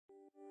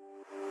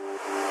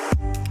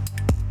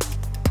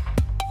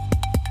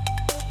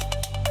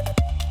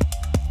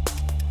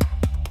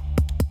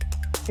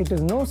It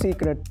is no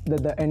secret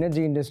that the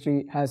energy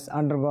industry has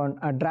undergone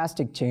a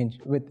drastic change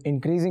with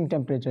increasing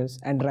temperatures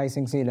and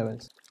rising sea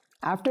levels.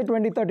 After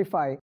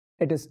 2035,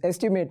 it is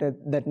estimated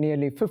that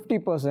nearly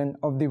 50%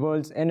 of the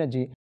world's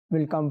energy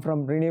will come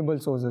from renewable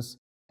sources,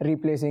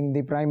 replacing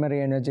the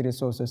primary energy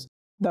resources,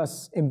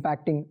 thus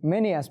impacting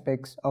many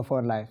aspects of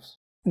our lives.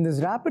 In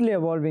this rapidly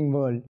evolving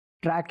world,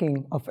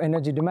 tracking of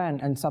energy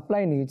demand and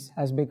supply needs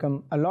has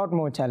become a lot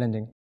more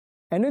challenging.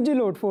 Energy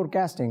load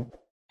forecasting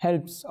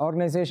helps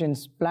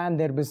organizations plan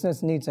their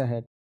business needs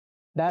ahead,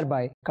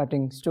 thereby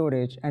cutting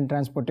storage and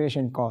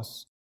transportation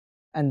costs,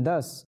 and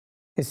thus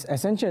is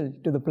essential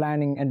to the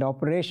planning and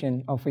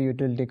operation of a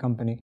utility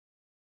company.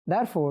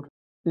 Therefore,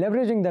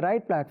 leveraging the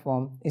right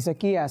platform is a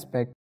key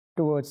aspect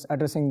towards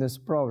addressing this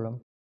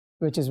problem,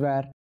 which is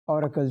where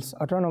Oracle's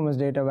Autonomous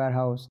Data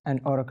Warehouse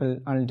and Oracle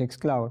Analytics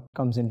Cloud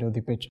comes into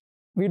the picture.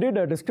 We did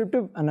a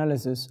descriptive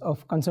analysis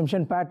of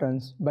consumption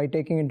patterns by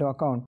taking into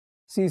account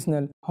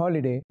seasonal,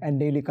 holiday, and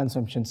daily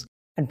consumptions,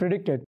 and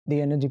predicted the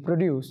energy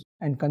produced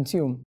and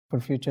consumed for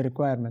future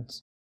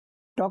requirements.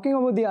 Talking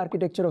about the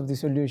architecture of the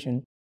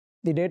solution,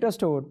 the data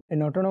stored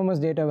in Autonomous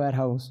Data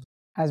Warehouse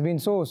has been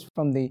sourced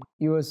from the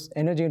US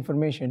Energy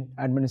Information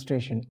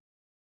Administration.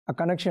 A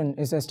connection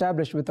is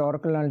established with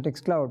Oracle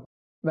Analytics Cloud,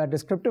 where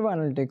descriptive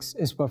analytics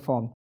is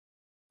performed.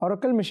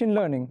 Oracle Machine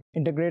Learning,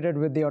 integrated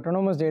with the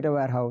Autonomous Data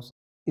Warehouse,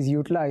 is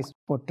utilized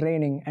for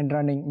training and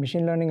running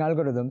machine learning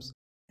algorithms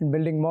and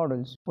building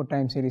models for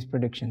time series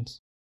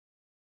predictions.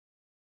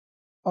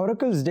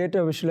 Oracle's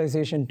data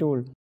visualization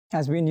tool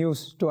has been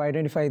used to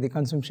identify the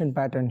consumption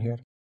pattern here.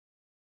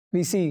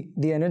 We see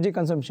the energy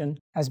consumption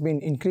has been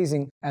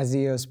increasing as the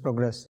years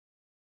progress.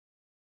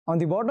 On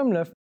the bottom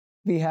left,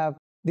 we have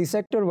the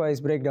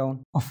sector-wise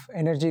breakdown of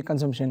energy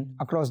consumption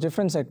across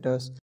different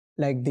sectors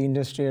like the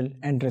industrial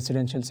and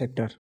residential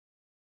sector.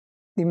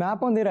 The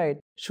map on the right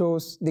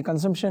shows the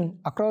consumption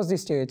across the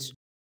states,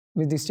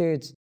 with the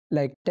states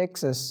like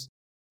Texas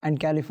and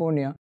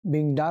California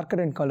being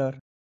darker in color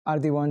are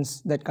the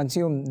ones that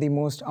consume the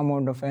most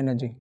amount of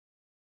energy.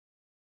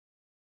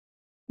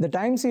 The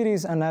time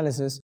series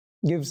analysis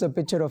gives a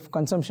picture of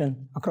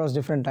consumption across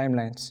different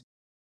timelines.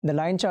 The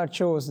line chart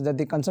shows that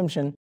the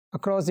consumption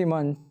across the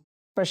month,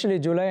 especially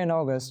July and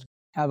August,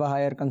 have a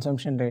higher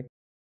consumption rate.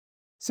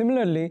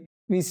 Similarly,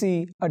 we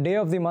see a day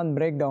of the month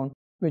breakdown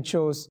which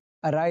shows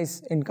a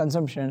rise in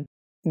consumption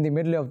in the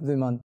middle of the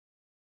month,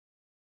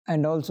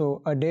 and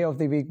also a day of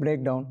the week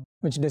breakdown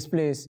which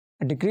displays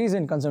a decrease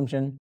in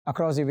consumption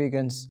across the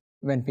weekends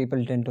when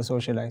people tend to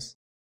socialize.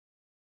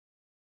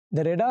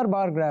 The radar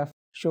bar graph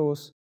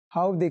shows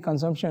how the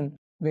consumption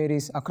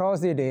varies across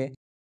the day,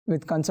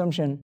 with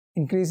consumption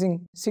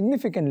increasing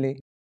significantly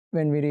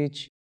when we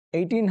reach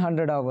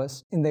 1800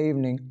 hours in the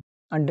evening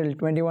until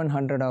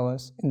 2100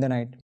 hours in the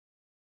night.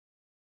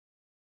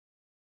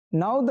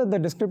 Now that the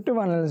descriptive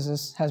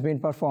analysis has been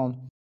performed,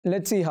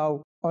 let's see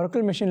how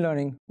Oracle Machine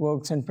Learning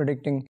works in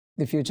predicting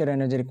the future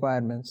energy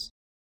requirements.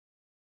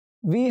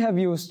 We have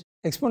used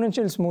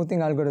exponential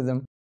smoothing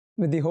algorithm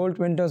with the Holt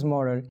Winters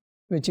model,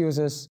 which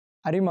uses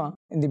ARIMA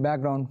in the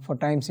background for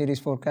time series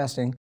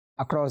forecasting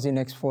across the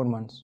next 4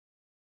 months.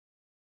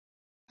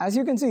 As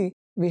you can see,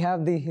 we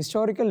have the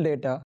historical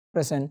data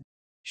present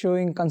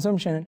showing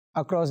consumption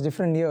across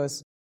different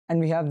years, and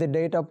we have the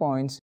data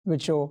points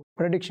which show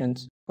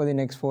predictions for the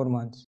next 4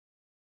 months.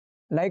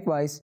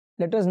 Likewise,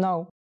 let us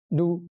now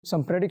do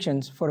some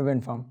predictions for a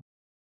wind farm.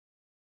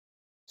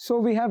 So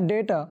we have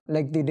data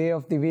like the day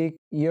of the week,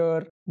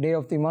 year, day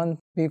of the month,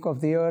 week of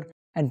the year,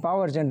 and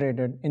power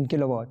generated in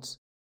kilowatts.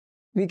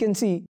 We can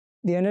see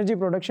the energy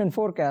production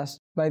forecast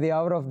by the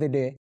hour of the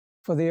day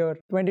for the year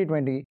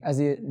 2020 as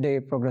the day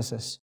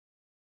progresses.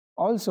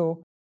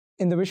 Also,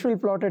 in the visual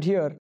plotted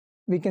here,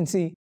 we can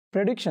see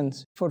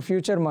predictions for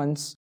future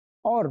months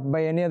or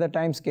by any other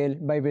time scale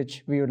by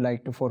which we would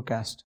like to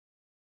forecast.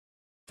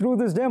 Through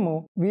this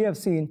demo, we have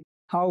seen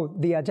how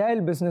the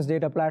Agile Business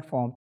Data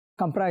Platform,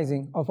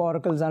 comprising of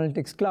Oracle's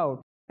Analytics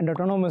Cloud and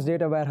Autonomous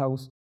Data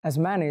Warehouse, has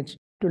managed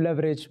to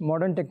leverage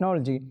modern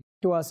technology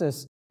to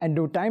assess and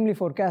do timely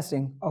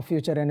forecasting of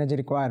future energy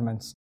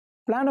requirements.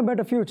 Plan a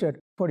better future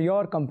for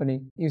your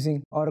company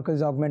using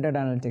Oracle's Augmented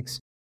Analytics.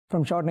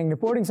 From shortening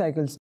reporting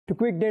cycles to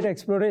quick data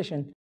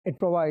exploration, it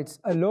provides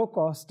a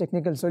low-cost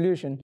technical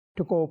solution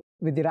to cope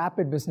with the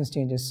rapid business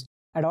changes.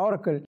 At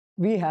Oracle,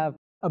 we have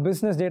a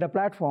business data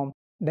platform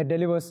that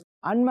delivers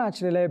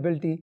unmatched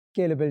reliability,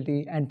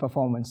 scalability, and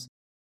performance.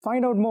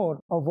 Find out more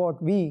of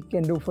what we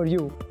can do for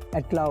you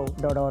at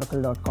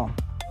cloud.oracle.com.